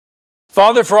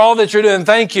Father, for all that you're doing,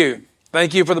 thank you.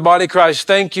 Thank you for the body of Christ.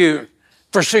 Thank you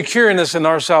for securing us in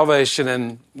our salvation.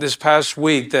 And this past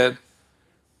week that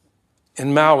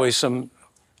in Maui, some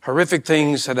horrific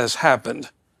things that has happened.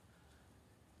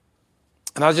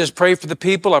 And I just pray for the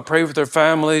people. I pray for their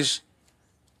families.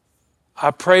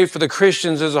 I pray for the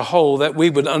Christians as a whole that we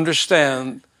would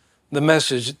understand the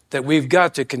message that we've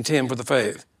got to contend for the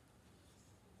faith.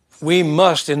 We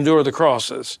must endure the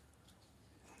crosses.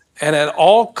 And at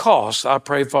all costs, I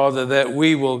pray, Father, that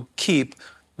we will keep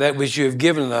that which you have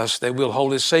given us, that we'll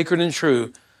hold it sacred and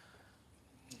true.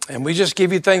 And we just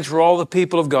give you thanks for all the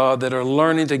people of God that are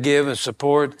learning to give and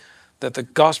support, that the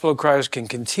gospel of Christ can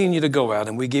continue to go out.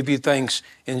 And we give you thanks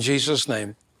in Jesus'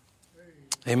 name.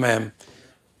 Amen.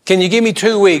 Can you give me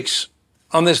 2 weeks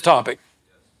on this topic?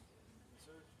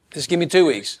 Just give me 2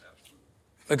 weeks.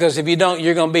 Because if you don't,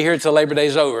 you're going to be here till Labor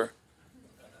Day's over.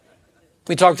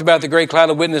 We talked about the great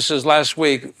cloud of witnesses last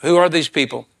week. Who are these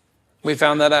people? We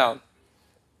found that out.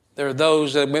 There are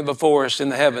those that went before us in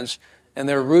the heavens, and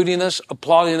they're rooting us,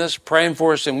 applauding us, praying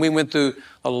for us, and we went through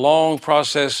a long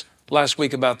process last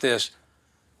week about this.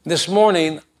 This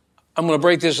morning, I'm going to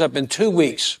break this up in 2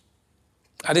 weeks.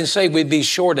 I didn't say we'd be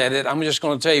short at it. I'm just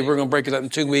going to tell you we're going to break it up in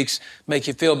 2 weeks, make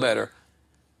you feel better.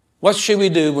 What should we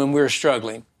do when we're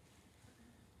struggling?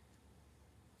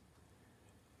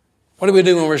 What do we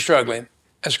do when we're struggling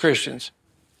as Christians?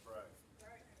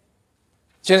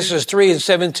 Genesis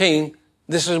 3:17,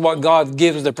 this is what God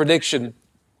gives the prediction.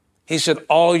 He said,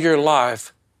 all your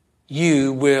life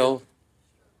you will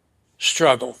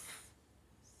struggle.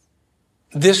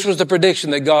 This was the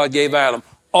prediction that God gave Adam.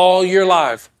 All your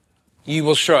life you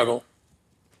will struggle.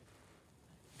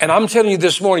 And I'm telling you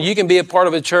this morning, you can be a part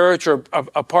of a church or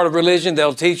a part of religion.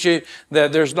 They'll teach you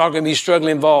that there's not going to be struggle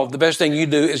involved. The best thing you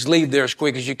do is leave there as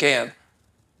quick as you can.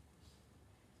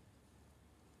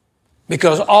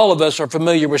 Because all of us are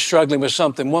familiar with struggling with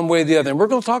something one way or the other. And we're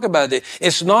going to talk about it.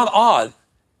 It's not odd.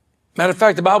 Matter of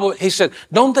fact, the Bible, he said,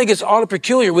 don't think it's odd or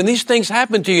peculiar when these things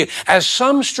happen to you. As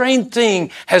some strange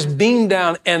thing has beamed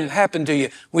down and happened to you,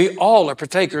 we all are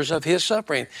partakers of his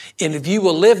suffering. And if you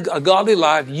will live a godly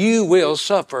life, you will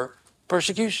suffer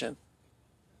persecution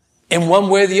in one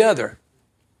way or the other.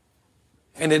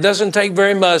 And it doesn't take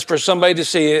very much for somebody to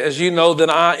see it. As you know that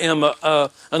I am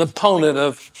an opponent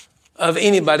of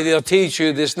anybody that'll teach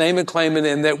you this name and claim it,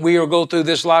 and that we will go through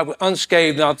this life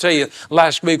unscathed. And I'll tell you,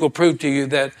 last week will prove to you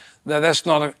that that's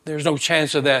not there's no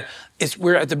chance of that.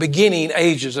 We're at the beginning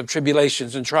ages of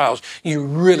tribulations and trials. You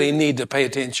really need to pay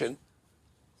attention.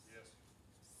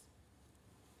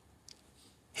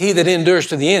 He that endures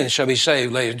to the end shall be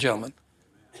saved, ladies and gentlemen.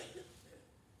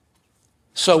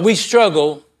 So we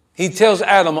struggle. He tells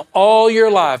Adam, all your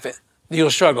life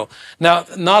you'll struggle. Now,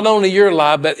 not only your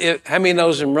life, but how many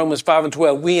knows in Romans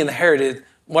 5:12, we inherited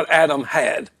what Adam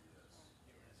had.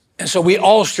 And so we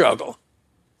all struggle.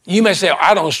 You may say, oh,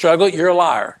 I don't struggle. You're a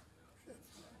liar.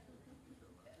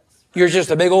 You're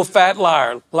just a big old fat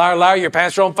liar. Liar, liar, your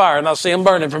pants are on fire, and I'll see them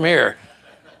burning from here.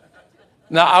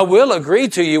 Now, I will agree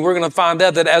to you, we're going to find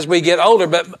out that as we get older,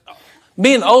 but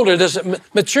being older,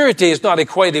 maturity is not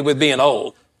equated with being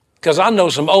old. Because I know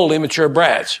some old, immature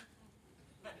brats.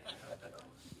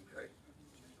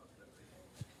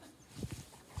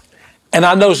 And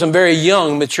I know some very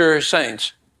young, mature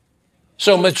saints.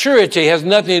 So maturity has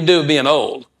nothing to do with being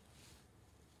old.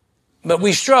 But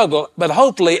we struggle, but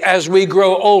hopefully as we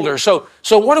grow older. So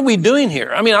what are we doing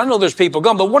here? I mean, I know there's people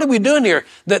gone, but what are we doing here?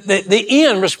 The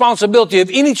end responsibility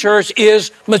of any church is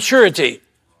maturity.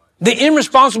 The end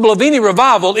responsible of any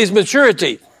revival is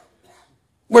maturity.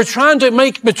 We're trying to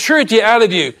make maturity out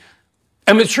of you.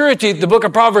 And maturity, the book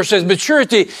of Proverbs says,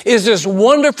 maturity is this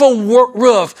wonderful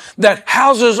roof that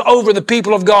houses over the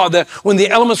people of God, that when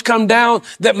the elements come down,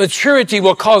 that maturity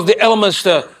will cause the elements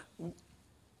to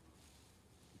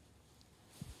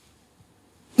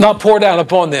not pour down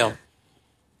upon them.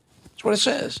 That's what it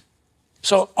says.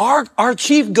 So our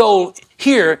chief goal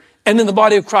here and in the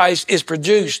body of Christ is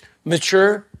produce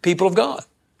mature people of God.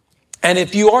 And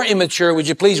if you are immature, would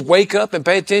you please wake up and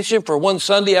pay attention for one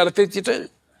Sunday out of 52?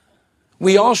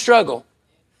 We all struggle.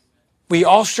 We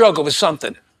all struggle with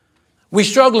something. We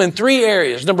struggle in 3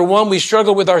 areas. Number 1, we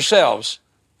struggle with ourselves.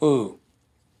 The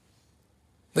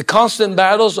constant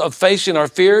battles of facing our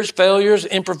fears, failures,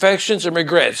 imperfections, and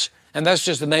regrets. And that's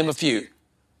just to name a few.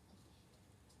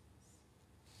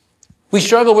 We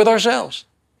struggle with ourselves.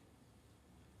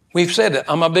 We've said it.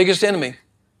 I'm my biggest enemy.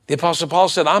 The Apostle Paul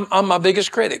said, I'm my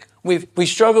biggest critic. We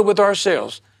struggle with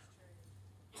ourselves.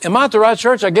 Am I at the right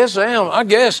church? I guess I am. I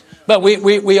guess. But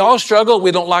we all struggle.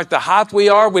 We don't like the height we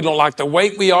are. We don't like the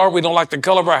weight we are. We don't like the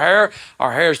color of our hair.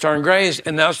 Our hair's turned gray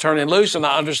and now it's turning loose, and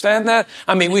I understand that.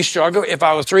 I mean, we struggle. If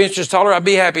I was 3 inches taller, I'd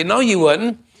be happy. No, you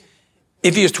wouldn't.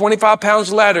 If you was 25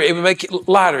 pounds lighter, it would make you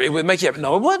lighter. It would make you happy.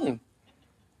 No, it wouldn't.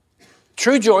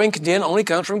 True joy and content only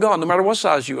comes from God, no matter what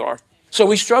size you are. So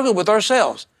we struggle with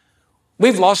ourselves.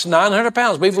 We've lost 900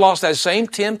 pounds. We've lost that same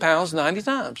 10 pounds 90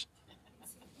 times.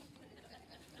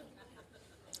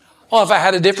 Oh, if I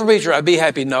had a different preacher, I'd be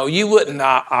happy. No, you wouldn't.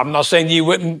 I'm not saying you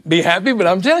wouldn't be happy, but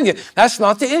I'm telling you, that's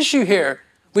not the issue here.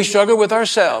 We struggle with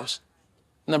ourselves.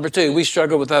 Number 2, we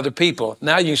struggle with other people.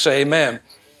 Now you say amen.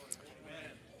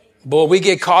 Boy, we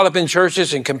get caught up in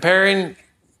churches and comparing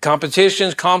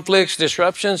competitions, conflicts,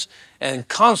 disruptions, and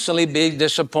constantly being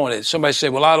disappointed. Somebody say,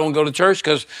 well, I don't go to church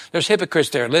because there's hypocrites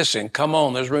there. Listen, come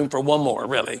on. There's room for one more,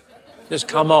 really. Just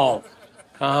come on.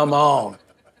 Come on.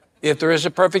 If there is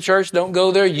a perfect church, don't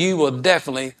go there. You will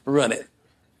definitely run it.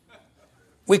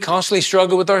 We constantly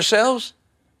struggle with ourselves.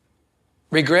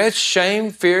 Regrets,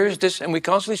 shame, fears, and we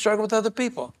constantly struggle with other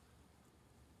people.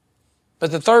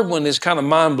 But the third one is kind of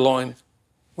mind-blowing.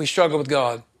 We struggle with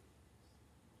God.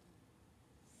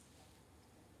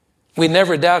 We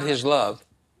never doubt His love,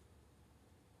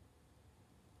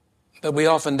 but we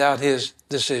often doubt His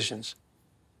decisions.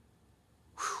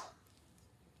 Whew.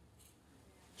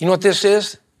 You know what this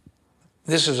is?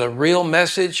 This is a real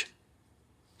message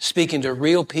speaking to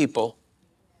real people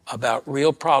about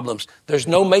real problems. There's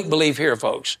no make-believe here,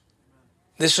 folks.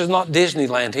 This is not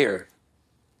Disneyland here.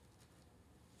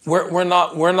 We're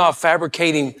not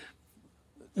fabricating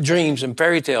dreams and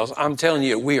fairy tales. I'm telling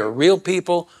you, we are real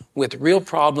people with real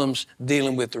problems,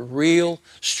 dealing with real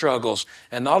struggles.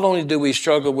 And not only do we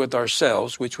struggle with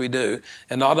ourselves, which we do,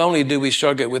 and not only do we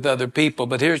struggle with other people,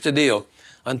 but here's the deal.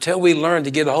 Until we learn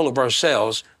to get a hold of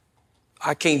ourselves,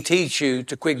 I can't teach you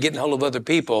to quit getting a hold of other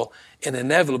people. And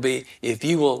inevitably, if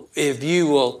you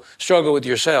will struggle with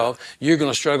yourself, you're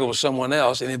going to struggle with someone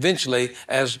else. And eventually,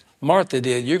 as Martha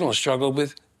did, you're going to struggle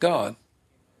with God.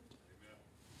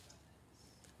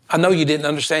 I know you didn't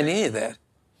understand any of that.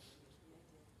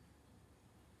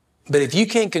 But if you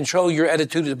can't control your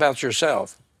attitude about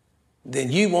yourself,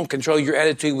 then you won't control your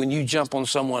attitude when you jump on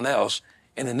someone else.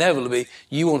 And inevitably,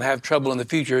 you won't have trouble in the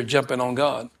future jumping on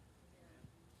God.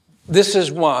 This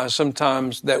is why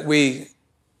sometimes that we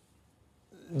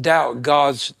doubt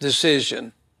God's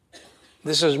decision.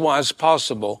 This is why it's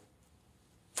possible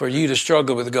for you to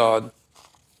struggle with God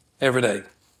every day.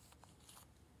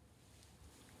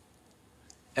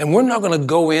 And we're not going to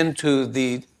go into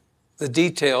the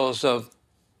details of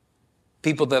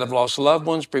people that have lost loved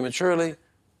ones prematurely,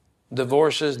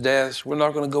 divorces, deaths. We're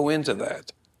not going to go into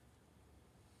that.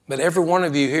 But every one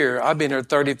of you here, I've been here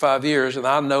 35 years, and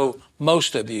I know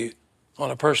most of you on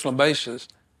a personal basis.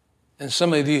 And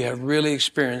some of you have really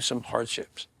experienced some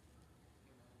hardships.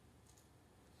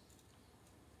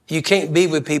 You can't be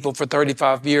with people for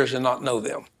 35 years and not know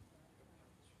them.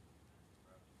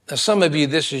 Now, some of you,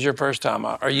 this is your first time,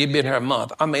 or you've been here a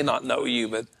month. I may not know you,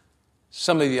 but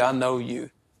some of you, I know you.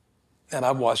 And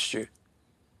I've watched you.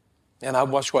 And I've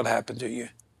watched what happened to you.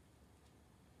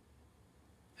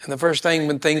 And the first thing,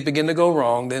 when things begin to go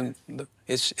wrong, then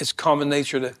it's common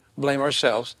nature to blame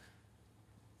ourselves.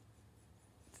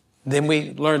 Then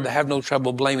we learn to have no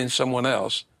trouble blaming someone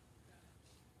else.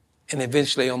 And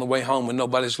eventually, on the way home, when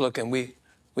nobody's looking, we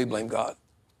blame God.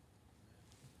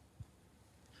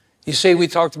 You see, we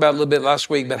talked about it a little bit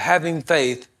last week, but having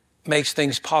faith makes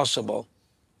things possible,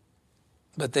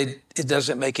 but it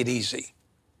doesn't make it easy.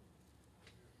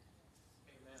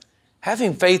 Amen.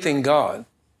 Having faith in God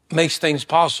makes things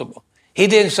possible. He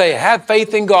didn't say, have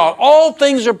faith in God. All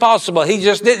things are possible. He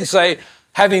just didn't say,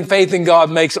 having faith in God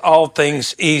makes all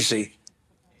things easy.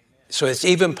 So it's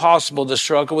even possible to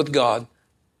struggle with God.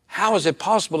 How is it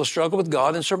possible to struggle with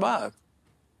God and survive?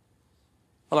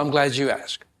 Well, I'm glad you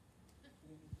asked.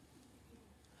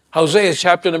 Hosea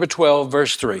chapter number 12,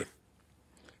 verse 3.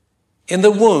 In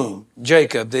the womb,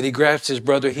 Jacob, that he grasped his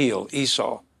brother heel,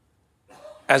 Esau,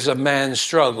 as a man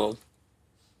struggled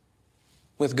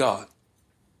with God.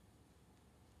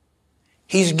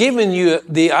 He's given you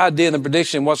the idea and the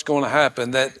prediction of what's going to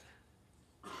happen, that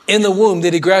in the womb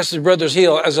did he grasp his brother's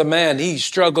heel. As a man, he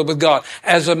struggled with God.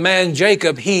 As a man,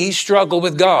 Jacob, he struggled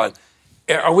with God.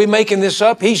 Are we making this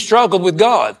up? He struggled with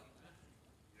God.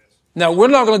 Now, we're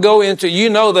not going to go into, you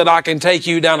know that I can take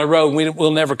you down the road.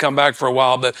 We'll never come back for a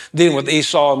while, but dealing with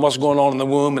Esau and what's going on in the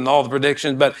womb and all the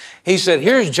predictions. But he said,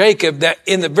 here's Jacob, that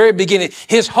in the very beginning,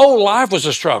 his whole life was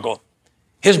a struggle.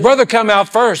 His brother come out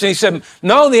first and he said,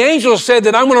 no, the angel said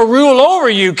that I'm going to rule over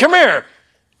you. Come here.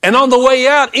 And on the way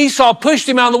out, Esau pushed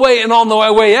him out of the way. And on the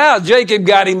way out, Jacob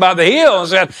got him by the heel and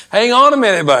said, hang on a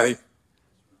minute, buddy.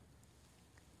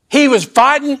 He was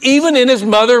fighting even in his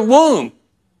mother's womb.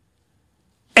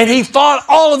 And he fought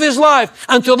all of his life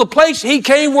until the place he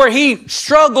came where he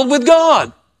struggled with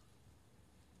God.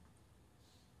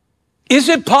 Is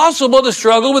it possible to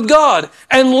struggle with God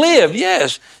and live?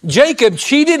 Yes. Jacob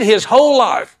cheated his whole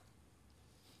life.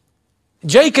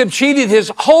 Jacob cheated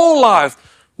his whole life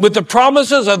with the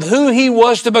promises of who he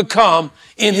was to become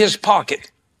in his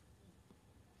pocket.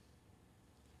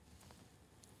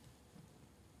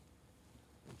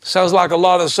 Sounds like a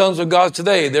lot of sons of God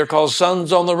today. They're called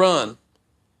sons on the run.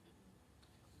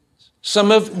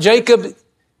 Some of Jacob,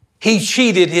 he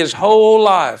cheated his whole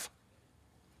life.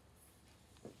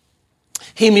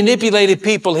 He manipulated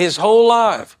people his whole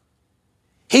life.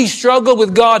 He struggled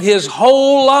with God his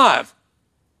whole life.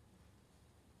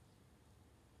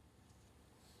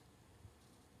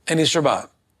 And he survived.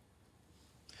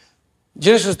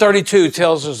 Genesis 32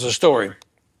 tells us the story.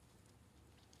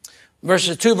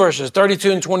 Two verses,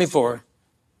 32 and 24.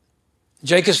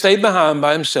 Jacob stayed behind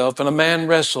by himself, and a man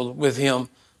wrestled with him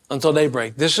until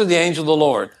daybreak. This is the angel of the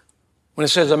Lord. When it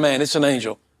says a man, it's an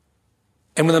angel.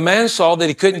 And when the man saw that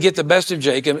he couldn't get the best of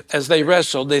Jacob as they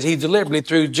wrestled, that he deliberately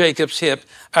threw Jacob's hip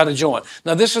out of joint.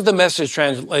 Now, this is the Message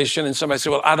translation, and somebody said,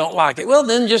 well, I don't like it. Well,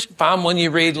 then just find one you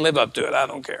read and live up to it. I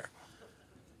don't care.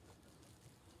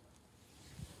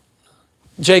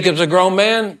 Jacob's a grown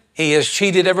man. He has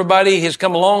cheated everybody. He has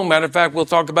come along. Matter of fact, we'll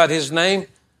talk about his name.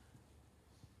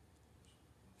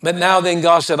 But now then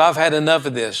God said, I've had enough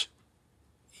of this.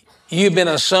 You've been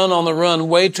a son on the run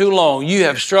way too long. You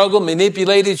have struggled,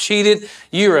 manipulated, cheated.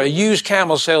 You're a used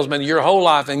camel salesman your whole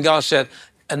life. And God said,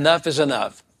 enough is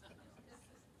enough.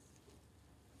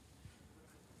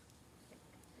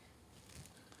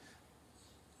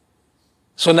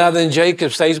 So now then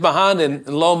Jacob stays behind, and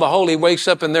lo and behold, he wakes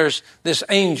up and there's this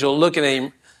angel looking at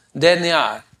him dead in the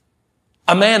eye.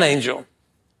 A man angel.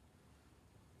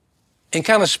 And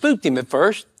kind of spooked him at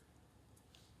first.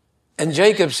 And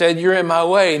Jacob said, you're in my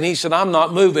way. And he said, I'm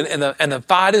not moving. And the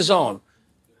fight is on.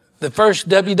 The first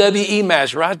WWE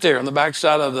match right there on the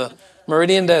backside of the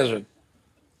Meridian Desert.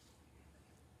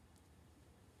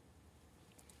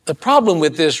 The problem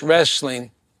with this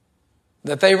wrestling,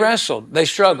 that they wrestled, they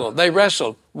struggled, they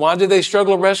wrestled. Why did they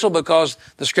struggle and wrestle? Because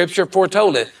the scripture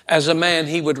foretold it. As a man,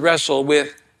 he would wrestle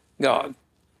with God.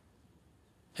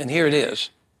 And here it is.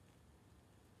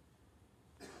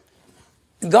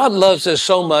 God loves us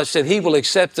so much that he will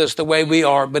accept us the way we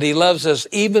are, but he loves us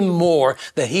even more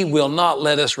that he will not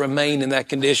let us remain in that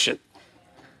condition.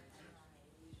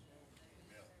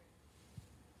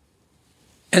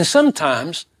 And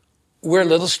sometimes we're a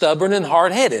little stubborn and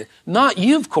hard-headed. Not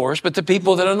you, of course, but the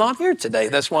people that are not here today.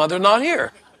 That's why they're not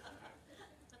here.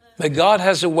 But God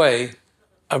has a way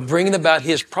of bringing about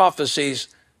his prophecies,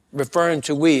 referring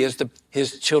to we as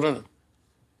his children.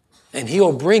 And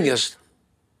he'll bring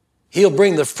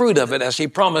the fruit of it as he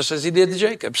promised, as he did to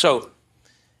Jacob. So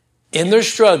in their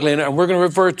struggling, and we're going to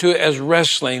refer to it as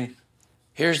wrestling,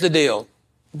 here's the deal.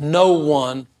 No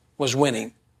one was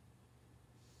winning.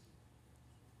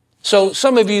 So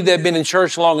some of you that have been in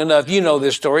church long enough, you know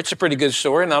this story. It's a pretty good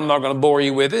story, and I'm not going to bore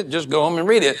you with it. Just go home and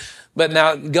read it. But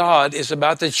now God is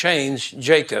about to change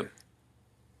Jacob.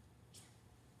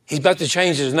 He's about to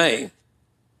change his name.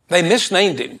 They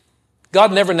misnamed him.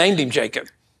 God never named him Jacob.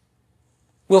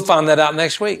 We'll find that out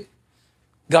next week.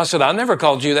 God said, I never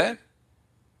called you that.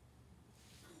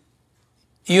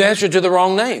 You answered to the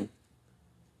wrong name.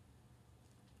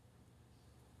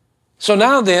 So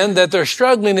now then that their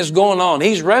struggling is going on,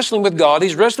 he's wrestling with God,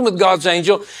 he's wrestling with God's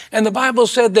angel, and the Bible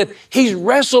said that he's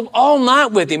wrestled all night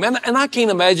with him. And I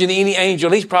can't imagine any angel,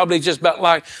 he's probably just about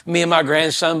like me and my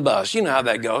grandson Bus. You know how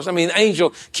that goes. I mean,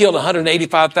 angel killed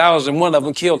 185,000, one of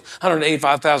them killed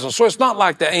 185,000. So it's not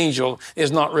like the angel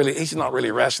he's not really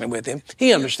wrestling with him.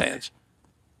 He understands.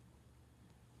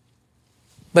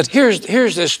 But here's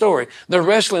this story. They're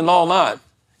wrestling all night,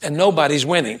 and nobody's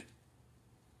winning.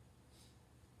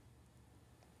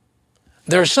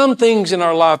 There are some things in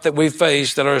our life that we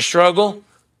face that are a struggle,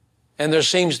 and there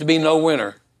seems to be no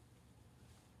winner.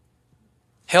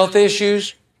 Health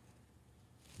issues,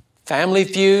 family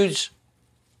feuds,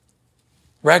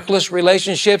 reckless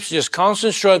relationships, just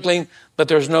constant struggling, but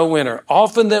there's no winner.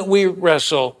 Often that we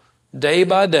wrestle day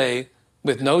by day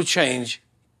with no change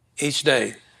each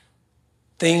day.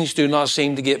 Things do not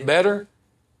seem to get better.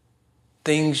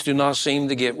 Things do not seem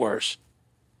to get worse.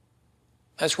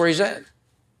 That's where he's at.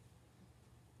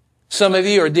 Some of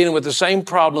you are dealing with the same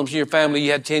problems in your family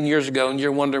you had 10 years ago, and you're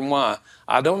wondering why.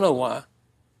 I don't know why.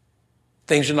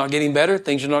 Things are not getting better.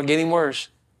 Things are not getting worse.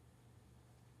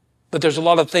 but there's a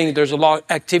lot of things, there's a lot of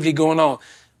activity going on.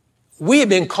 We have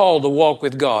been called to walk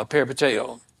with God,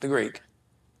 peripateo, the Greek.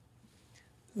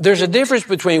 There's a difference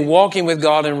between walking with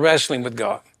God and wrestling with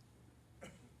God.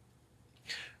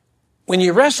 When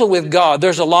you wrestle with God,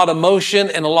 there's a lot of motion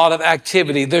and a lot of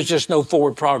activity. There's just no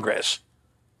forward progress.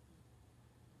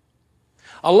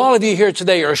 A lot of you here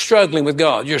today are struggling with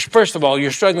God. First of all,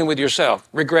 you're struggling with yourself.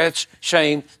 Regrets,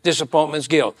 shame, disappointments,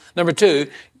 guilt. Number two,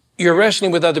 you're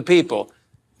wrestling with other people.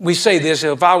 We say this,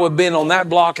 if I would have been on that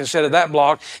block instead of that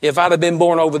block, if I'd have been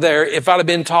born over there, if I'd have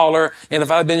been taller, and if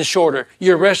I'd have been shorter,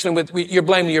 you're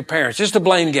blaming your parents. It's a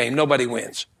blame game. Nobody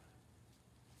wins.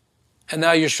 And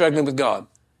now you're struggling with God.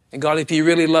 And God, if you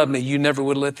really love me, you never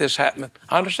would let this happen.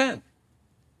 I understand.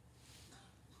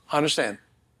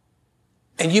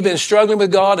 And you've been struggling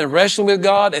with God and wrestling with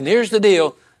God. And here's the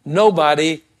deal.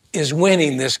 Nobody is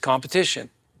winning this competition.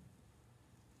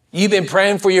 You've been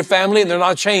praying for your family and they're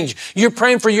not changing. You're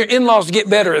praying for your in-laws to get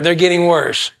better and they're getting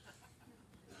worse.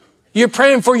 You're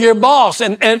praying for your boss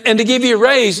and to give you a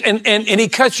raise and he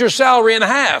cuts your salary in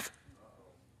half.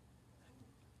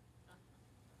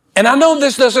 And I know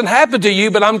this doesn't happen to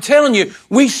you, but I'm telling you,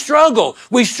 we struggle.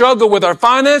 We struggle with our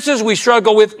finances. We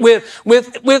struggle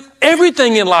with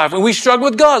everything in life. And we struggle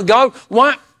with God. God,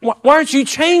 why aren't you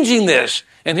changing this?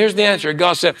 And here's the answer.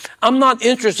 God said, I'm not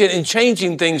interested in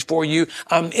changing things for you.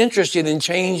 I'm interested in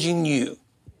changing you.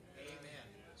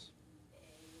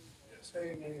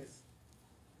 Amen.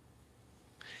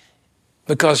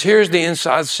 Because here's the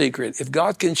inside secret. If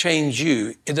God can change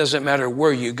you, it doesn't matter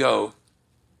where you go.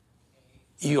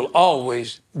 You'll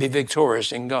always be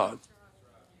victorious in God.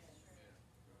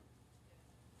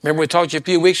 Remember we talked to you a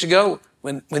few weeks ago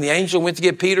when the angel went to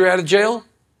get Peter out of jail?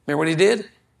 Remember what he did?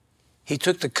 He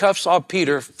took the cuffs off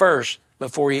Peter first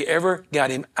before he ever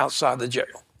got him outside the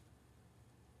jail.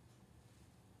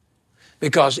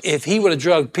 Because if he would have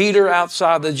drugged Peter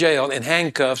outside the jail in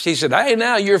handcuffs, he said, hey,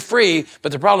 now you're free,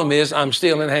 but the problem is I'm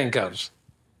still in handcuffs.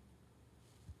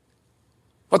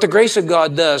 What the grace of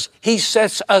God does, he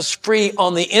sets us free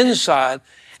on the inside,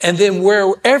 and then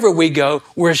wherever we go,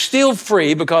 we're still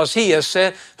free because he has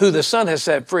set, who the Son has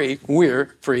set free,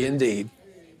 we're free indeed.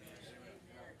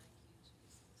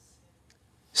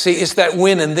 See, it's that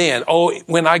when and then. Oh,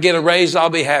 when I get a raise, I'll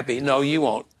be happy. No, you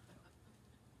won't.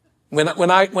 When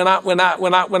I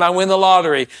win the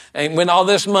lottery and win all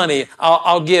this money,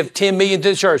 I'll give $10 million to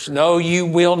the church. No, you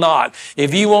will not.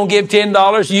 If you won't give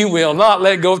 $10, you will not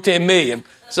let go of $10 million.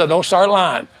 So don't start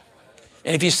lying.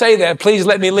 And if you say that, please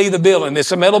let me leave the building.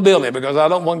 It's a metal building because I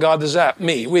don't want God to zap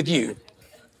me with you.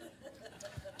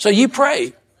 So you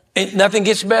pray and nothing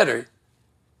gets better.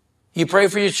 You pray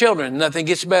for your children. Nothing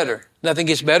gets better. Nothing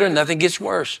gets better. Nothing gets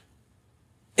worse.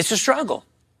 It's a struggle.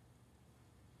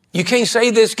 You can't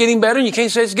say that it's getting better and you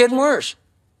can't say it's getting worse.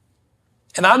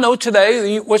 And I know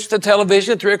today, you watch the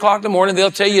television at 3 o'clock in the morning,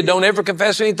 they'll tell you don't ever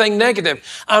confess anything negative.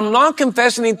 I'm not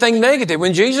confessing anything negative.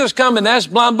 When Jesus come and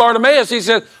asked blind Bartimaeus, he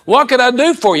said, what could I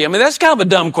do for you? I mean, that's kind of a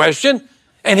dumb question.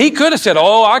 And he could have said,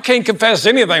 oh, I can't confess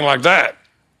anything like that.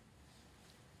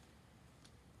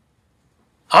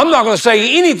 I'm not going to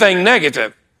say anything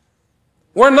negative.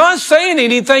 We're not saying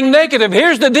anything negative.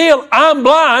 Here's the deal. I'm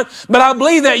blind, but I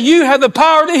believe that you have the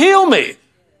power to heal me.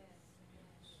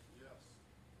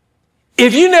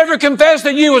 If you never confess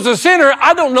that you was a sinner,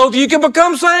 I don't know if you can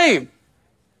become saved.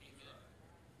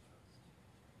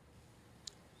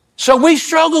 So we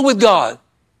struggle with God.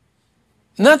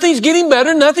 Nothing's getting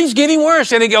better, nothing's getting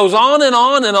worse. And it goes on and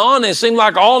on and on. It seems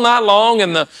like all night long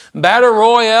in the battle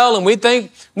royale, and we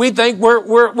think we're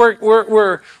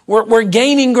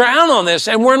gaining ground on this,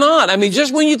 and we're not. I mean,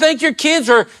 just when you think your kids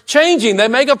are changing, they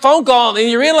make a phone call and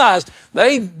you realize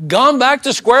they've gone back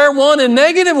to square one and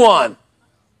 -1.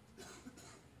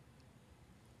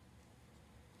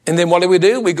 And then what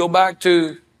do? We go back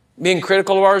to being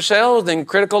critical of ourselves and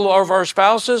critical of our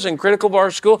spouses and critical of our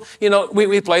school. You know,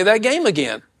 we play that game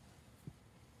again.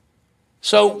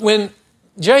 So when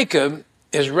Jacob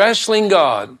is wrestling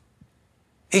God,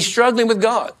 he's struggling with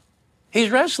God. He's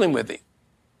wrestling with him.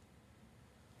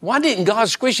 Why didn't God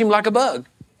squish him like a bug?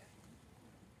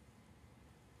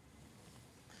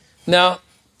 Now,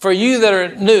 for you that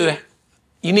are new,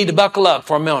 you need to buckle up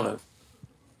for a moment.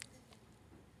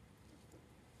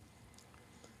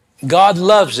 God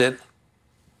loves it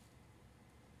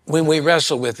when we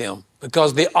wrestle with him,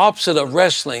 because the opposite of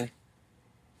wrestling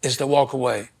is to walk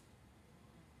away.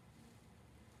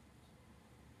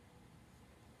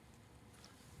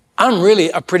 I'm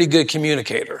really a pretty good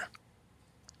communicator.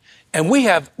 And we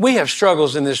have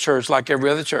struggles in this church like every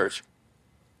other church.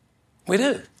 We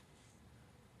do.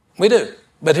 We do.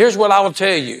 But here's what I will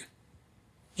tell you.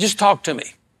 Just talk to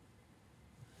me.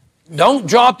 Don't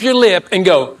drop your lip and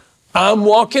go, I'm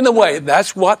walking away.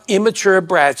 That's what immature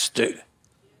brats do.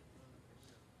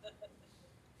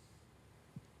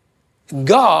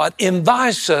 God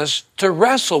invites us to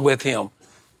wrestle with him.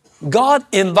 God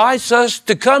invites us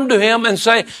to come to him and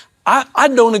say, I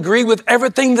don't agree with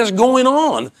everything that's going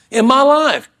on in my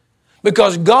life.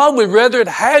 Because God would rather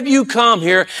have you come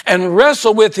here and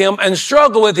wrestle with him and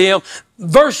struggle with him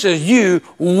versus you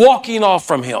walking off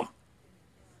from him.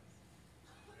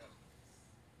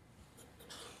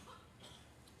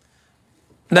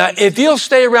 Now, if you'll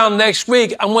stay around next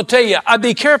week, I'm going to tell you, I'd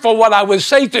be careful what I would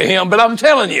say to him, but I'm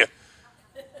telling you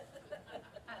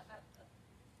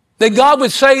that God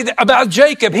would say about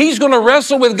Jacob, he's going to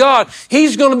wrestle with God.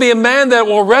 He's going to be a man that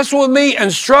will wrestle with me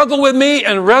and struggle with me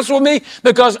and wrestle with me,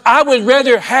 because I would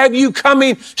rather have you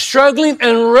coming, struggling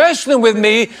and wrestling with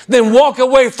me than walk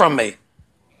away from me.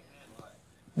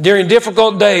 During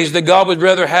difficult days, that God would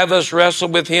rather have us wrestle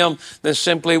with him than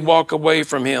simply walk away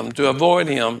from him, to avoid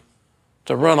him,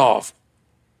 to run off.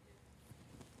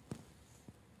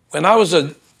 When I was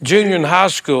a junior in high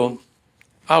school,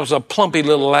 I was a plumpy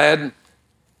little lad.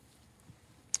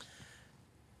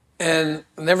 And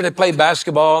I never did play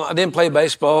basketball. I didn't play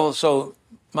baseball. So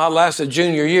my last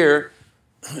junior year,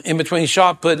 in between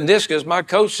shot put and discus, my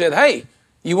coach said, hey,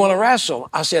 you want to wrestle?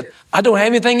 I said, I don't have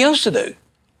anything else to do.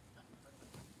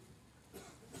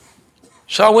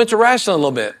 So I went to wrestling a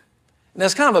little bit. And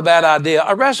that's kind of a bad idea.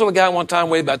 I wrestled a guy one time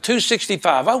weighed about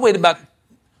 265. I weighed about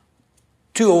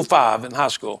 205 in high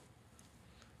school.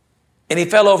 And he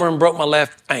fell over and broke my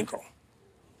left ankle.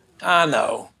 I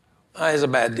know. It's a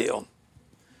bad deal.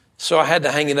 So I had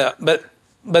to hang it up. But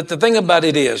the thing about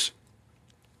it is,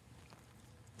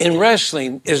 in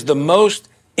wrestling is the most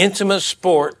intimate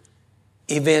sport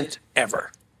event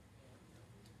ever.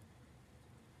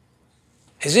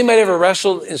 Has anybody ever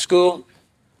wrestled in school?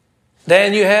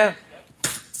 Dan, you have?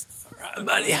 All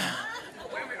right,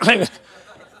 buddy.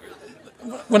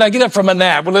 When I get up from a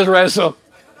nap, well, let's wrestle.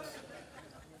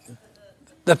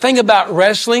 The thing about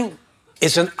wrestling,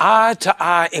 it's an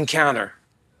eye-to-eye encounter.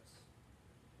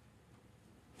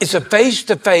 It's a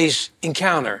face-to-face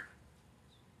encounter.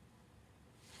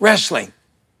 Wrestling.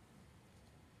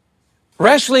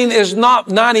 Wrestling is not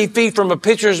 90 feet from a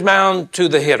pitcher's mound to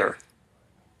the hitter.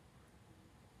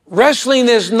 Wrestling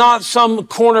is not some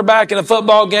cornerback in a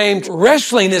football game.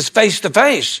 Wrestling is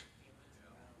face-to-face.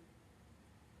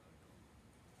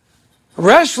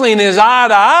 Wrestling is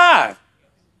eye-to-eye.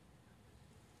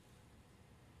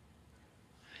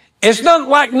 It's not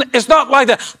like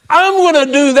that. I'm going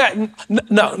to do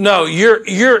that. No.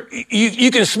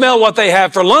 You can smell what they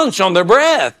have for lunch on their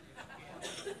breath.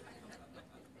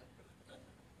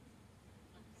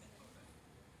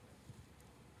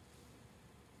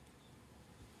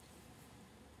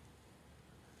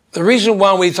 The reason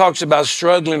why we talks about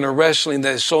struggling or wrestling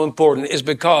that is so important is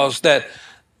because that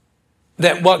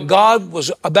what God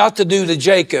was about to do to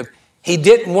Jacob, he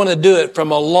didn't want to do it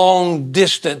from a long,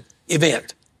 distant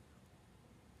event.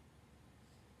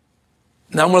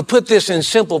 Now, I'm going to put this in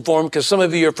simple form because some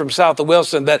of you are from south of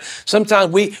Wilson, that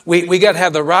sometimes we got to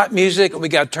have the right music and we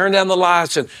got to turn down the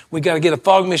lights and we got to get a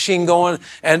fog machine going.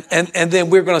 And then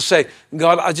we're going to say,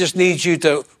 God, I just need you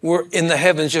to, we're in the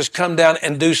heavens, just come down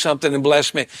and do something and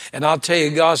bless me. And I'll tell you,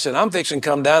 God said, I'm fixing to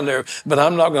come down there, but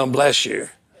I'm not going to bless you.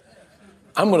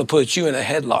 I'm going to put you in a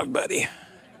headlock, buddy.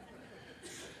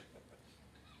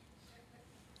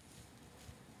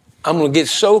 I'm going to get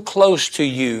so close to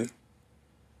you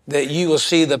that you will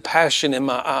see the passion in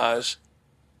my eyes.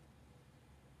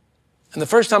 And the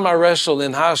first time I wrestled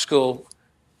in high school,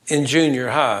 my senior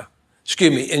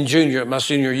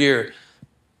year,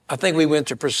 I think we went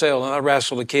to Purcell and I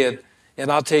wrestled a kid.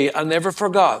 And I'll tell you, I never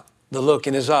forgot the look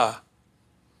in his eye.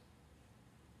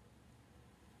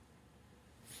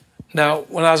 Now,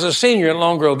 when I was a senior at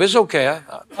Long Grove, it's okay.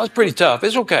 I was pretty tough.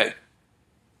 It's okay.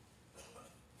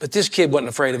 But this kid wasn't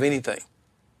afraid of anything.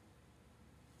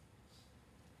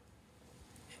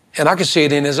 And I could see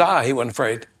it in his eye. He wasn't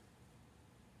afraid.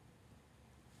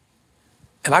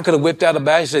 And I could have whipped out a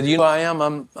bag and said, you know who I am?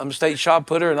 I'm a state shot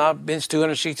putter and I bench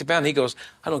 260 pounds. He goes,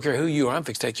 I don't care who you are. I'm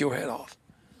fixing to take your head off.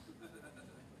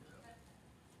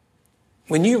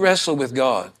 When you wrestle with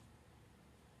God,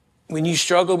 when you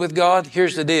struggle with God,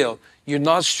 here's the deal. You're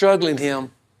not struggling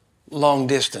him long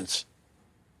distance.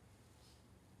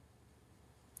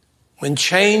 When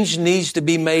change needs to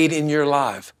be made in your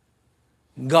life,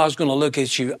 God's going to look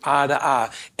at you eye to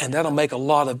eye, and that'll make a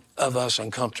lot of us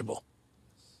uncomfortable.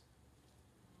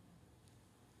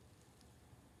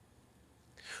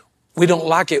 We don't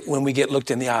like it when we get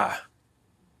looked in the eye.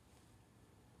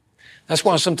 That's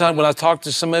why sometimes when I talk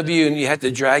to some of you and you have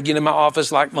to drag you into my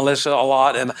office like Melissa a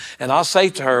lot, and I'll say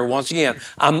to her once again,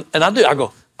 I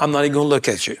go, I'm not even going to look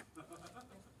at you.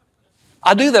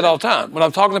 I do that all the time. When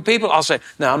I'm talking to people, I'll say,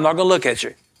 no, I'm not going to look at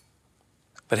you.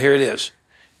 But here it is.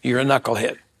 You're a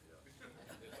knucklehead.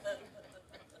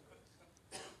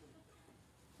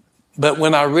 But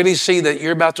when I really see that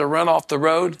you're about to run off the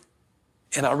road,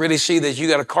 and I really see that you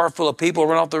got a car full of people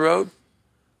run off the road,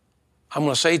 I'm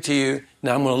going to say to you,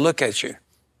 now I'm going to look at you,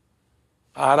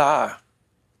 eye to eye.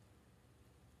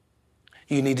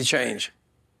 You need to change.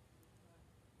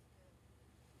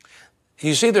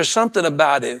 You see, there's something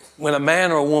about it when a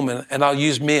man or a woman, and I'll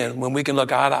use men, when we can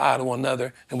look eye to eye to one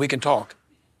another and we can talk.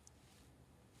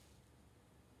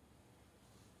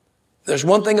 There's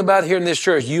one thing about here in this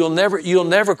church, you'll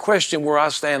never question where I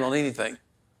stand on anything.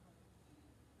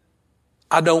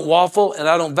 I don't waffle and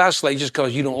I don't vacillate just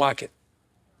because you don't like it.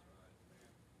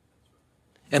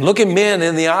 And looking men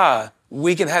in the eye,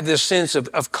 we can have this sense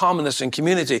of commonness and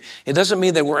community. It doesn't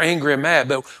mean that we're angry and mad,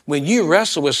 but when you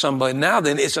wrestle with somebody, now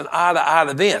then it's an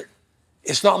eye-to-eye event.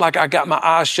 It's not like I got my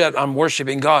eyes shut, I'm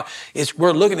worshiping God.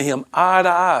 We're looking at him eye to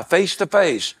eye, face to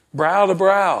face, brow to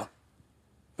brow,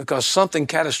 because something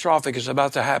catastrophic is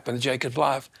about to happen in Jacob's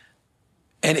life.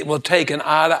 And it will take an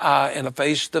eye to eye and a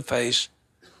face to face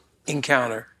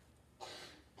encounter.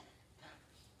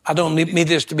 I don't mean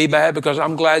this to be bad because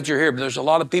I'm glad you're here, but there's a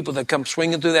lot of people that come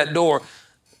swinging through that door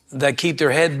that keep their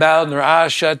head bowed and their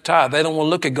eyes shut tight. They don't want to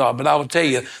look at God. But I will tell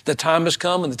you, the time has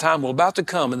come and the time will about to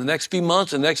come in the next few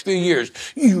months and the next few years.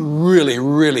 You really,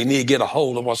 really need to get a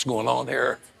hold of what's going on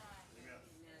here.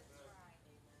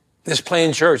 This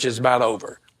plain church is about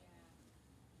over.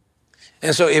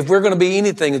 And so if we're going to be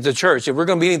anything as a church, if we're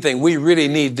going to be anything, we really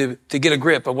need to get a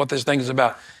grip of what this thing is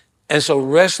about. And so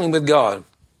wrestling with God.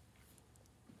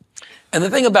 And the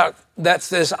thing about that's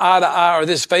this eye to eye or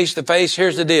this face to face,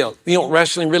 here's the deal. You know what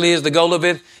wrestling really is, the goal of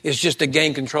it? It's just to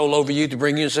gain control over you, to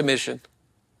bring you in submission.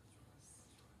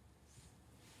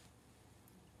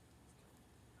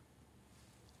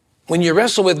 When you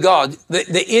wrestle with God,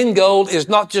 the end goal is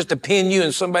not just to pin you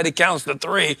and somebody counts to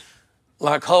 3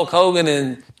 like Hulk Hogan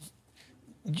and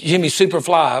Jimmy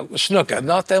Superfly Snuka,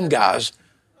 not them guys.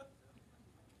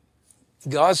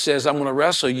 God says, I'm going to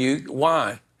wrestle you.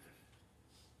 Why?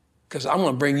 Because I'm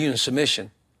going to bring you in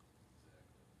submission.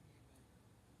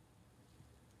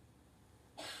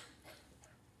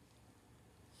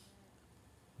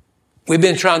 We've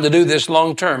been trying to do this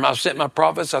long term. I've sent my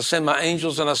prophets, I sent my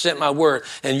angels, and I sent my word,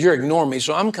 and you're ignoring me.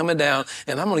 So I'm coming down,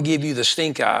 and I'm going to give you the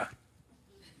stink eye.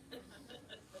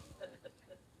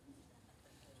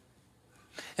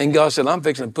 And God said, I'm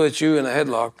fixing to put you in a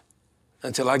headlock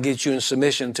until I get you in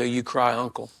submission until you cry,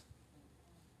 uncle.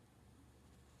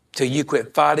 Till you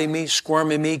quit fighting me,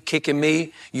 squirming me, kicking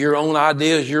me, your own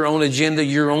ideas, your own agenda,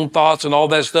 your own thoughts and all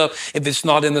that stuff. If it's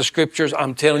not in the scriptures,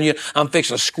 I'm telling you, I'm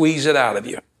fixing to squeeze it out of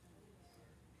you.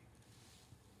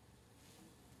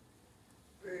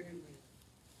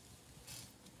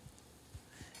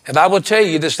 And I will tell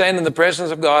you to stand in the presence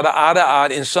of God eye to eye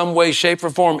in some way, shape, or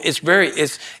form. It's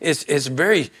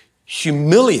very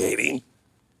humiliating,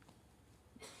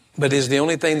 but it's the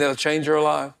only thing that'll change your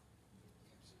life.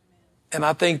 And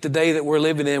I think the day that we're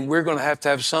living in, we're going to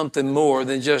have something more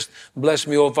than just, bless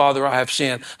me, oh Father, I have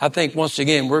sinned. I think once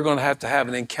again, we're going to have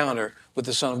an encounter with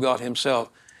the Son of God himself.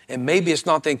 And maybe it's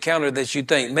not the encounter that you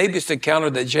think. Maybe it's the encounter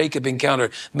that Jacob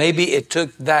encountered. Maybe it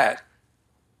took that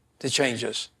to change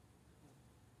us.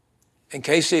 And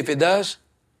Casey, if it does,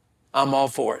 I'm all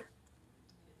for it.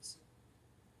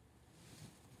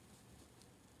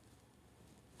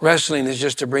 Wrestling is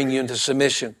just to bring you into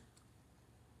submission.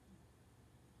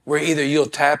 Where either you'll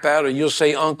tap out or you'll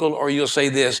say uncle or you'll say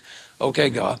this, okay,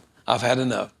 God, I've had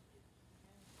enough.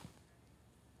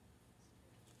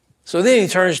 So then he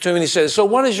turns to him and he says, so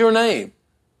what is your name?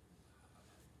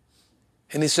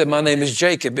 And he said, my name is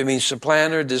Jacob. It means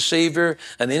supplanter, deceiver,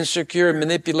 an insecure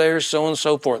manipulator, so on and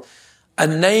so forth. A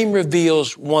name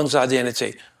reveals one's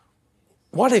identity.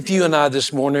 What if you and I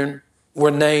this morning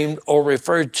were named or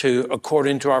referred to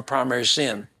according to our primary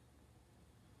sin?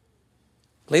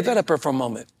 Leave that up there for a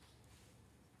moment.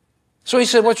 So he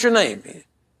said, what's your name?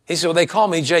 He said, well, they call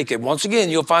me Jacob. Once again,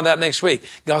 you'll find out next week.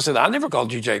 God said, I never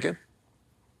called you Jacob.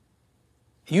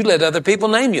 You let other people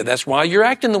name you. That's why you're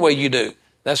acting the way you do.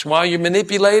 That's why you're a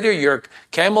manipulator, you're a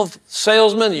camel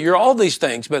salesman, you're all these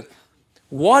things. But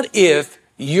what if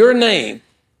your name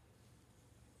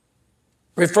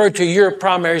referred to your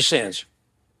primary sins?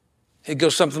 It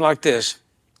goes something like this.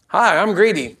 Hi, I'm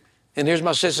Greedy, and here's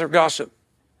my sister Gossip.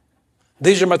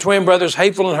 These are my twin brothers,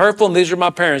 hateful and hurtful, and these are my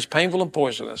parents, painful and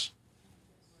poisonous.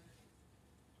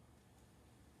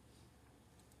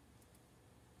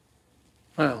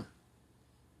 Well,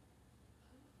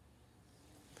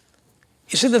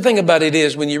 you see, the thing about it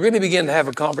is when you really begin to have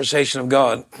a conversation of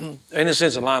God, there ain't a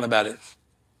sense of lying about it.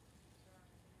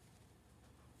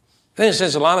 There ain't a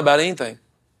sense of lying about anything.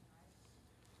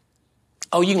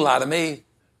 Oh, you can lie to me.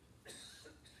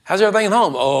 How's everything at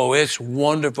home? Oh, it's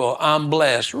wonderful. I'm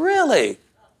blessed. Really?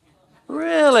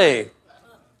 Really?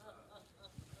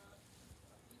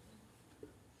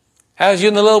 How's you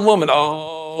and the little woman?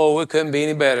 Oh, it couldn't be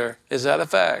any better. Is that a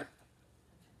fact?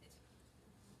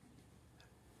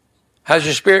 How's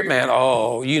your spirit man?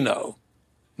 Oh, you know.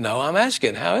 No, I'm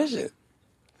asking, how is it?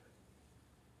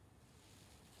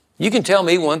 You can tell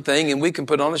me one thing and we can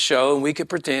put on a show and we can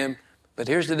pretend, but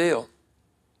here's the deal.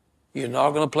 You're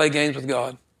not going to play games with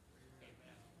God.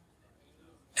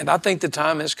 And I think the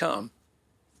time has come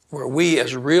where we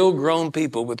as real grown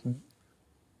people with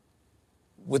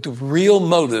real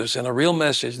motives and a real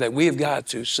message that we have got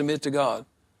to submit to God.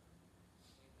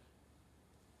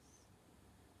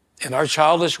 And our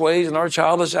childish ways and our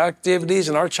childish activities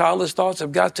and our childish thoughts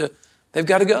they've got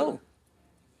to go.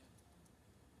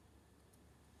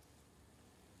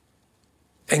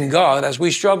 And God, as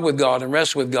we struggle with God and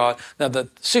wrestle with God, now the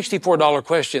 $64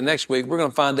 question next week, we're going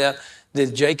to find out,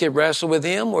 did Jacob wrestle with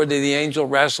him or did the angel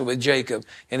wrestle with Jacob?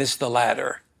 And it's the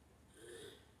latter.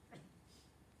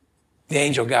 The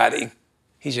angel got him.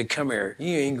 He said, come here.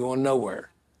 You ain't going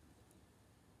nowhere.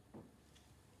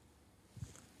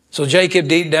 So Jacob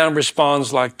deep down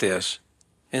responds like this.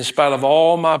 In spite of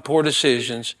all my poor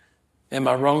decisions and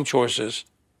my wrong choices,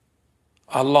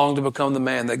 I long to become the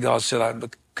man that God said I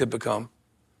could become.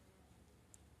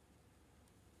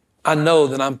 I know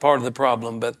that I'm part of the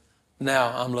problem, but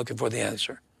now I'm looking for the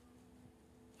answer.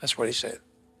 That's what he said.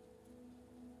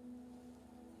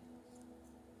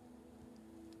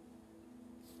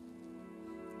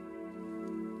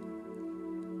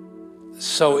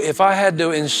 So if I had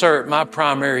to insert my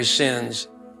primary sins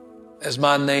as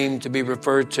my name to be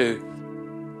referred to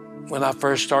when I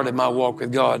first started my walk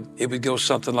with God, it would go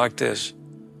something like this.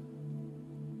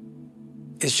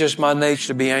 It's just my nature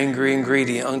to be angry and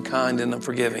greedy, unkind and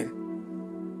unforgiving.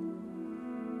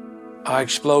 I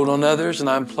explode on others and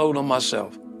I implode on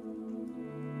myself.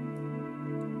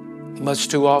 Much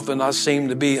too often I seem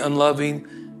to be unloving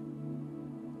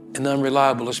and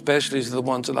unreliable, especially to the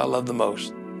ones that I love the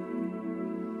most.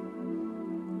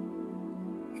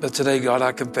 But today, God,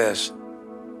 I confess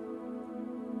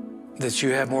that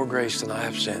you have more grace than I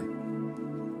have sin.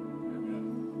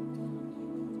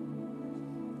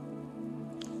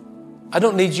 I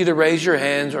don't need you to raise your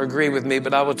hands or agree with me,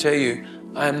 but I will tell you,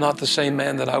 I am not the same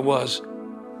man that I was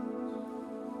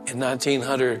in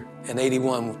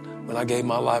 1981 when I gave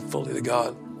my life fully to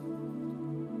God.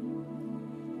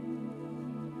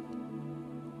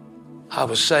 I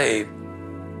was saved,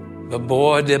 but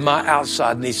boy, did my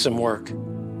outside need some work.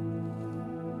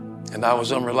 And I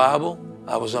was unreliable,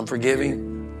 I was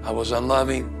unforgiving, I was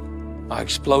unloving, I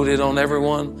exploded on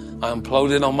everyone, I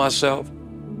imploded on myself.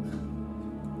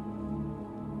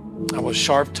 I was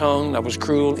sharp-tongued, I was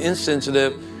cruel,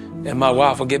 insensitive, and my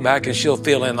wife will get back and she'll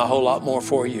fill in a whole lot more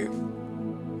for you.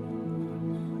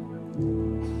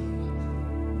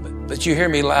 But you hear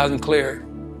me loud and clear.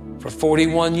 For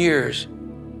 41 years,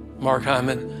 Mark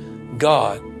Hyman,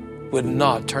 God would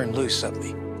not turn loose of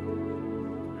me.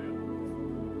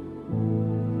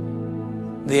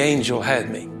 The angel had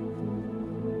me.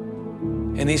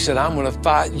 And he said, I'm going to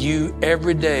fight you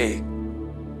every day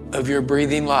of your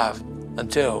breathing life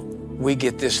until we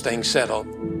get this thing settled.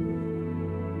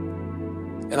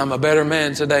 And I'm a better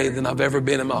man today than I've ever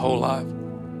been in my whole life.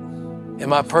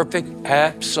 Am I perfect?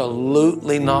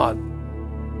 Absolutely not.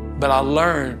 But I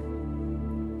learned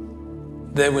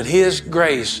that when His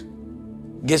grace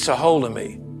gets a hold of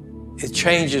me, it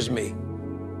changes me.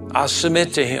 I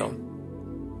submit to Him.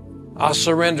 I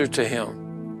surrender to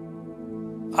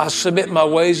Him. I submit my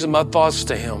ways and my thoughts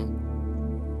to Him.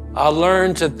 I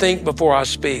learn to think before I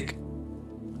speak.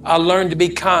 I learn to be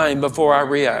kind before I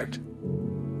react.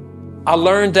 I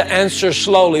learn to answer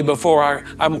slowly before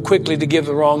I'm quickly to give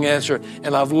the wrong answer.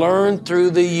 And I've learned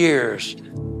through the years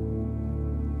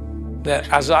that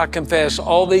as I confess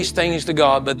all these things to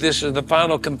God, but this is the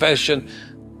final confession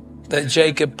that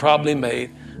Jacob probably made.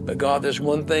 But God, there's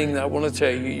one thing that I want to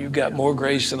tell you. You've got more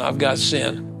grace than I've got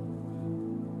sin.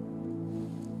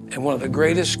 And one of the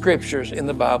greatest scriptures in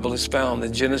the Bible is found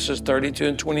in Genesis 32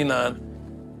 and 29.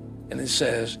 And it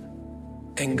says,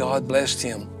 and God blessed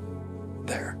him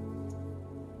there.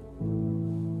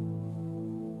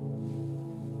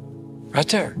 Right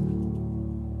there.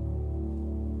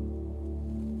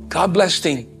 God blessed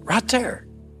him right there.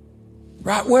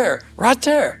 Right where? Right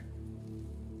there.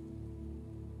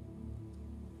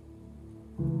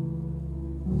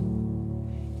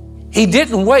 He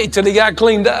didn't wait till he got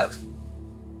cleaned up.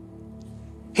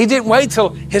 He didn't wait till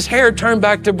his hair turned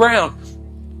back to brown.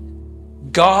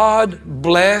 God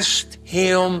blessed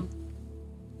him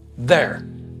there.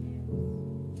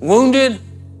 Wounded,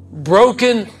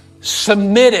 broken,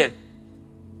 submitted.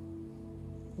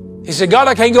 He said, God,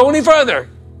 I can't go any further.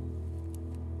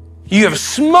 You have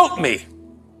smote me.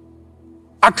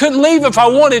 I couldn't leave if I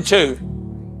wanted to.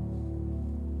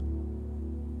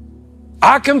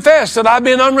 I confess that I've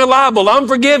been unreliable,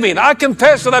 unforgiving. I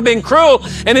confess that I've been cruel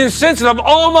and insensitive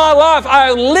all my life. I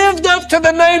lived up to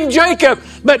the name Jacob.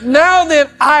 But now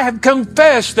that I have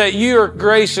confessed that your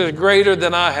grace is greater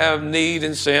than I have need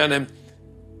and sin.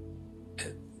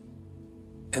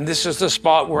 And this is the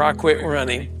spot where I quit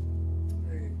running.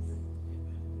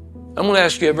 I'm going to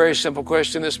ask you a very simple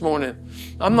question this morning.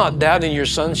 I'm not doubting your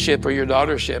sonship or your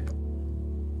daughtership.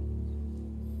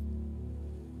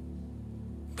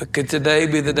 But could today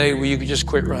be the day where you could just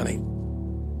quit running?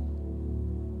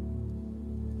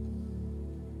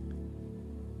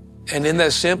 And in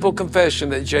that simple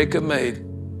confession that Jacob made,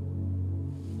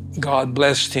 God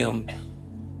blessed him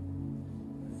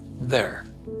there.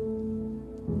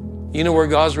 You know where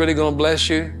God's really going to bless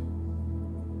you?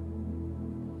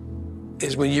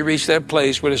 Is when you reach that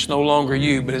place where it's no longer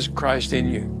you, but it's Christ in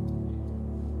you.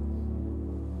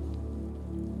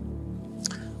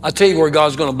 I'll tell you where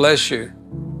God's going to bless you.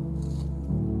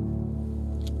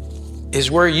 Is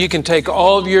where you can take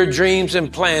all of your dreams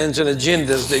and plans and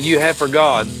agendas that you have for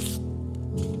God.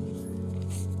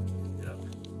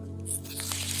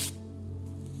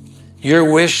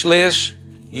 Your wish list,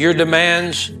 your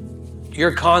demands,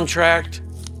 your contract,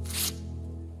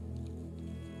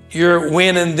 your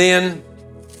when and then.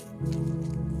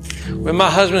 When my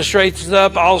husband straightens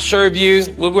up, I'll serve you.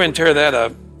 We'll go ahead and tear that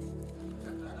up.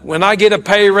 When I get a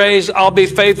pay raise, I'll be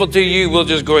faithful to you. We'll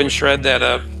just go ahead and shred that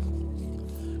up.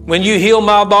 When you heal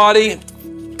my body,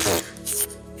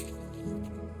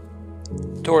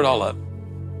 tore it all up.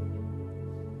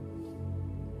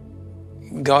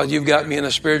 God, you've got me in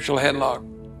a spiritual headlock.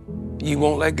 You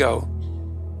won't let go.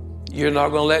 You're not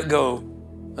going to let go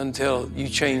until you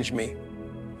change me.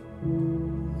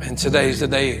 And today's the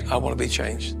day I want to be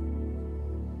changed.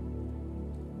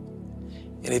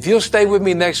 And if you'll stay with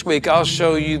me next week, I'll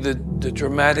show you the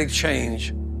dramatic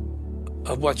change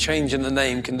of what changing the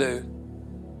name can do.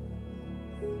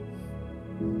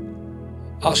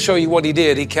 I'll show you what he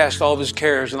did. He cast all of his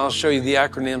cares, and I'll show you the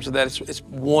acronyms of that. It's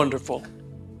wonderful.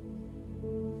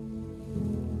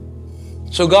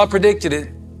 So God predicted it.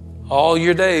 All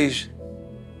your days,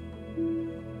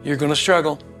 you're going to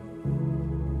struggle.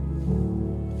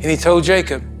 And he told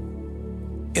Jacob,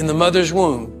 in the mother's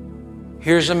womb,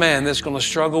 here's a man that's going to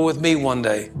struggle with me one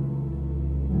day.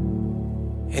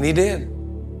 And he did.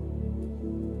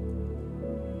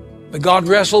 But God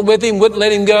wrestled with him, wouldn't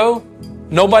let him go.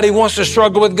 Nobody wants to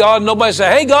struggle with God. Nobody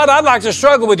say, hey, God, I'd like to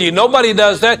struggle with you. Nobody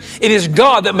does that. It is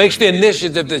God that makes the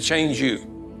initiative to change you.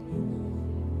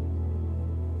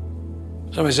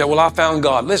 Somebody said, well, I found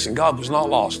God. Listen, God was not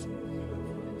lost.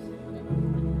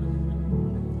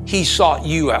 He sought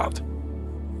you out.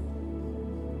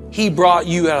 He brought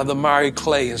you out of the miry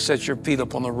clay and set your feet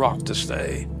up on the rock to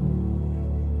stay.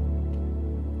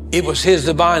 It was his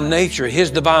divine nature,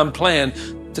 his divine plan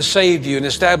to save you and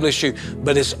establish you.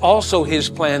 But it's also his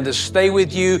plan to stay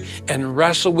with you and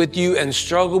wrestle with you and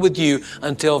struggle with you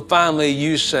until finally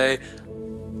you say,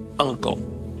 Uncle,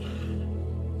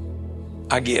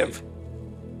 I give.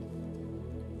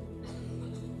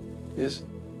 Yes.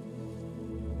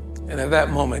 And at that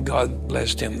moment, God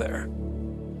blessed him there.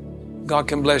 God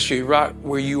can bless you right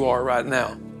where you are right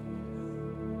now.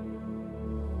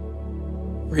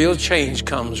 Real change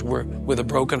comes with a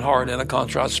broken heart and a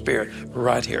contrite spirit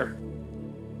right here.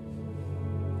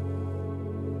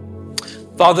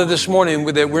 Father, this morning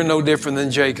that we're no different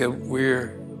than Jacob.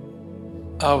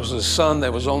 I was a son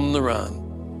that was on the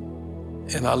run.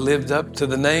 And I lived up to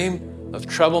the name of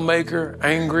troublemaker,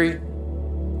 angry,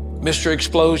 Mr.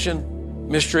 Explosion,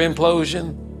 Mr.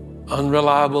 Implosion,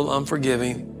 unreliable,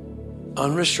 unforgiving,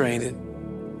 unrestrained.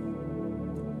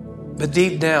 But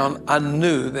deep down, I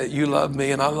knew that you loved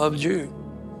me and I loved you.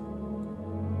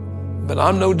 But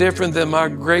I'm no different than my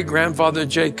great-grandfather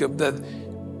Jacob, that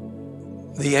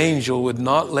the angel would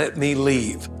not let me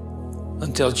leave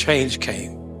until change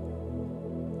came.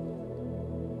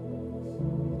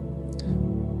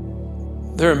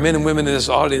 There are men and women in this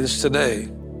audience today,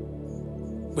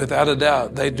 without a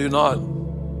doubt, they do not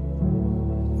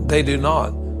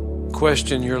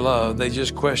question your love. They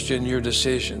just question your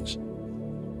decisions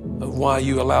of why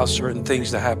you allow certain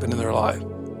things to happen in their life.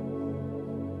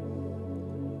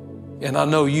 And I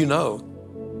know you know.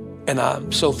 And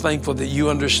I'm so thankful that you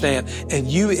understand. And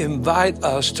you invite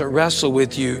us to wrestle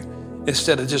with you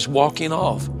instead of just walking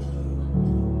off.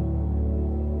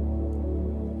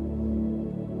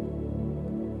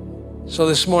 So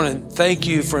this morning, thank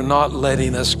you for not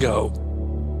letting us go.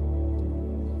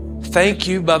 Thank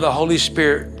you by the Holy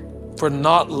Spirit for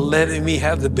not letting me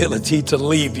have the ability to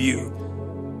leave you.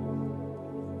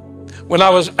 When I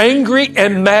was angry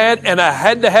and mad and I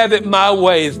had to have it my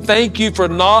way, thank you for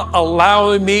not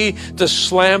allowing me to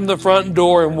slam the front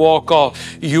door and walk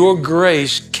off. Your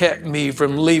grace kept me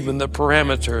from leaving the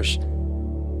parameters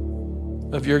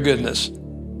of your goodness.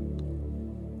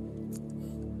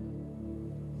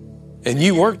 And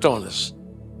you worked on us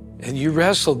and you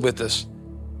wrestled with us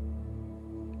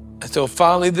until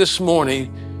finally this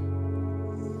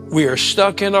morning we are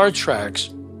stuck in our tracks.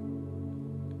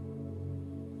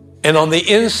 And on the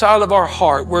inside of our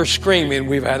heart, we're screaming,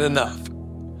 we've had enough.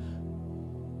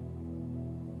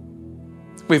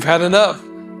 We've had enough.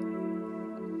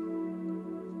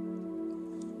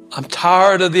 I'm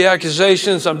tired of the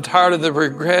accusations. I'm tired of the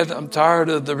regret. I'm tired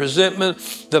of the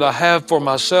resentment that I have for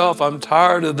myself. I'm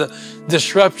tired of the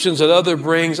disruptions that others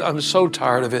brings. I'm so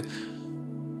tired of it.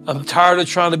 I'm tired of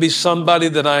trying to be somebody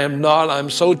that I am not. I'm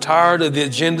so tired of the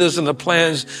agendas and the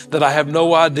plans that I have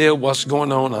no idea what's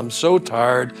going on. I'm so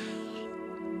tired.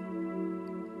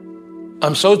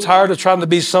 I'm so tired of trying to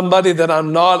be somebody that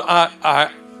I'm not.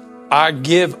 I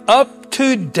give up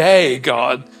today,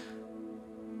 God.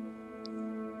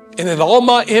 And in all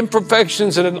my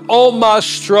imperfections and in all my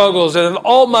struggles and in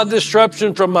all my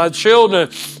disruption from my children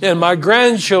and my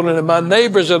grandchildren and my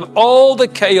neighbors and all the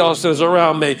chaos that is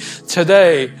around me,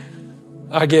 today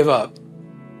I give up.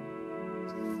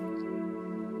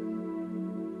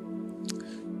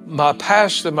 My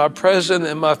past and my present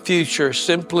and my future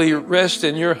simply rest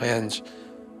in your hands.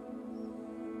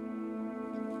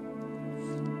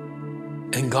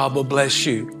 And God will bless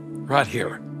you right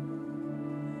here.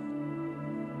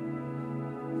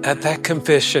 At that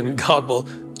confession, God will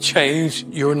change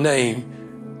your name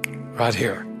right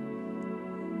here.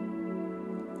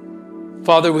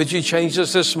 Father, would you change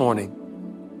us this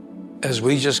morning as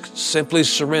we just simply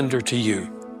surrender to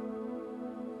you?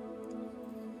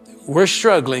 We're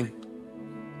struggling,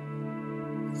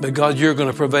 but God, you're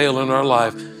going to prevail in our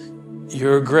life.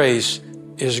 Your grace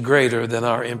is greater than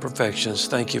our imperfections.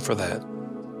 Thank you for that.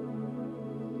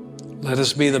 Let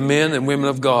us be the men and women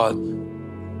of God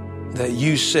that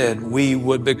you said we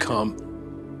would become.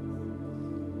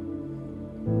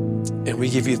 And we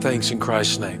give you thanks in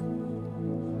Christ's name.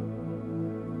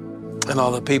 And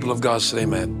all the people of God said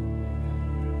amen.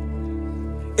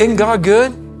 Isn't God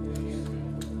good?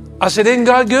 I said, isn't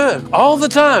God good? All the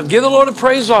time. Give the Lord a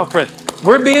praise offering.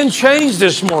 We're being changed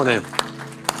this morning.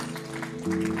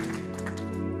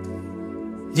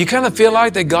 You kind of feel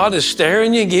like that God is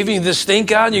staring you and giving you this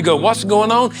stink eye and you go, what's going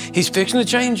on? He's fixing to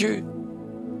change you.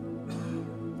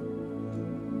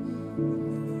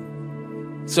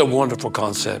 It's a wonderful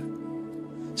concept.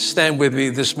 Stand with me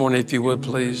this morning, if you would,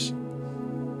 please.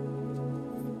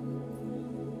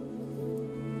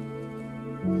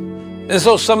 And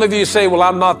so some of you say, well,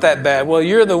 I'm not that bad. Well,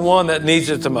 you're the one that needs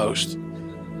it the most.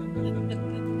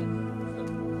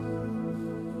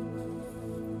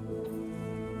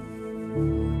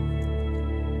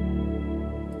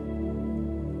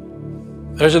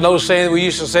 There's an old saying we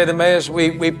used to say to Mass,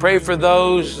 we pray for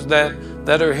those that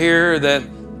are here that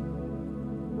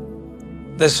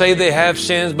say they have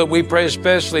sins, but we pray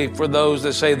especially for those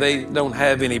that say they don't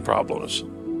have any problems.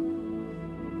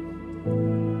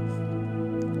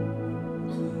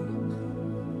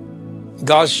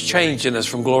 God's changing us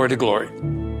from glory to glory.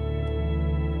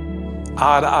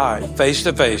 Eye to eye, face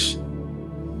to face.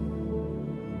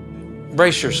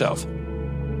 Brace yourself.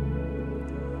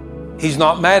 He's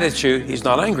not mad at you. He's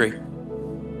not angry.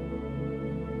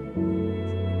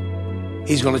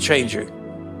 He's going to change you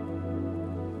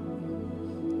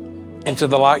into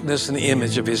the likeness and the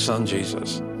image of his son,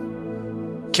 Jesus.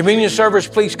 Communion servers,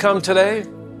 please come today.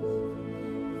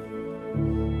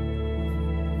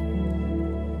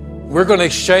 We're going to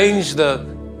exchange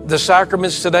the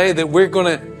sacraments today, that we're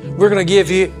going to give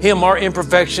him our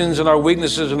imperfections and our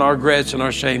weaknesses and our regrets and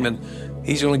our shame, and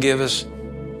he's going to give us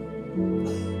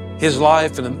his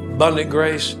life and abundant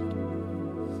grace.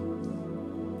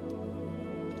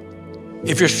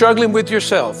 If you're struggling with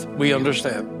yourself, we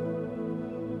understand.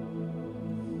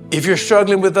 If you're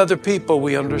struggling with other people,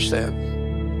 we understand.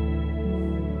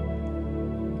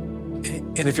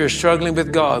 And if you're struggling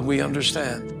with God, we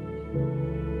understand.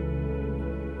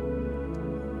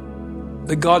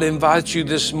 But God invites you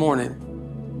this morning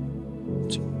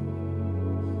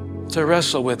to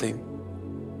wrestle with him,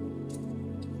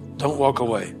 Don't walk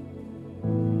away.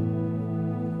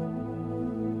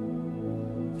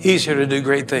 He's here to do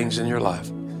great things in your life.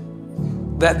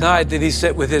 That night that he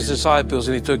sat with his disciples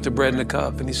and he took the bread and the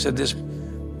cup and he said,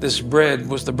 this bread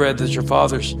was the bread that your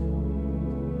fathers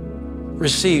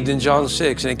received in John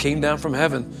 6, and it came down from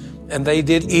heaven. And they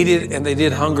did eat it and they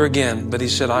did hunger again. But he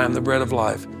said, I am the bread of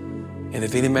life. And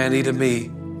if any man eat of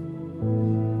me,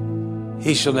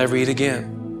 he shall never eat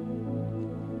again.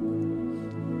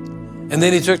 And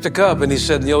then he took the cup and he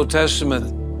said in the Old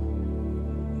Testament,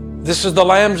 this is the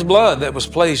Lamb's blood that was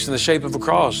placed in the shape of a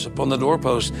cross upon the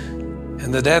doorpost.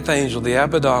 And the death angel, the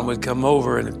Abaddon, would come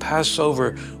over and pass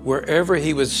over wherever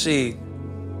he would see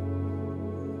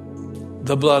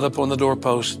the blood upon the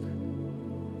doorpost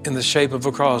in the shape of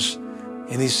a cross.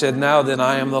 And he said, now then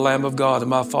I am the Lamb of God, and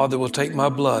my Father will take my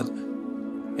blood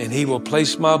and he will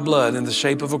place my blood in the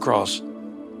shape of a cross.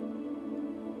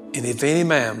 And if any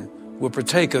man will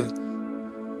partake of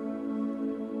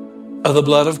the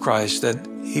blood of Christ, that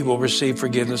he will receive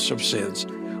forgiveness of sins.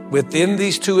 Within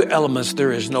these two elements,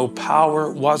 there is no power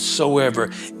whatsoever.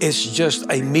 It's just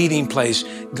a meeting place.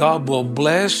 God will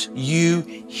bless you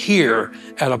here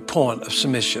at a point of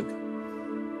submission.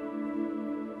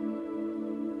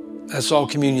 That's all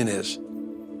communion is.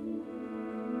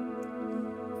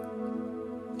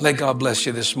 Let God bless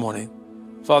you this morning.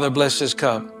 Father, bless this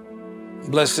cup.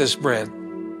 Bless this bread.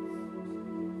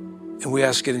 And we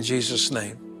ask it in Jesus'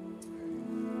 name.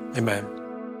 Amen.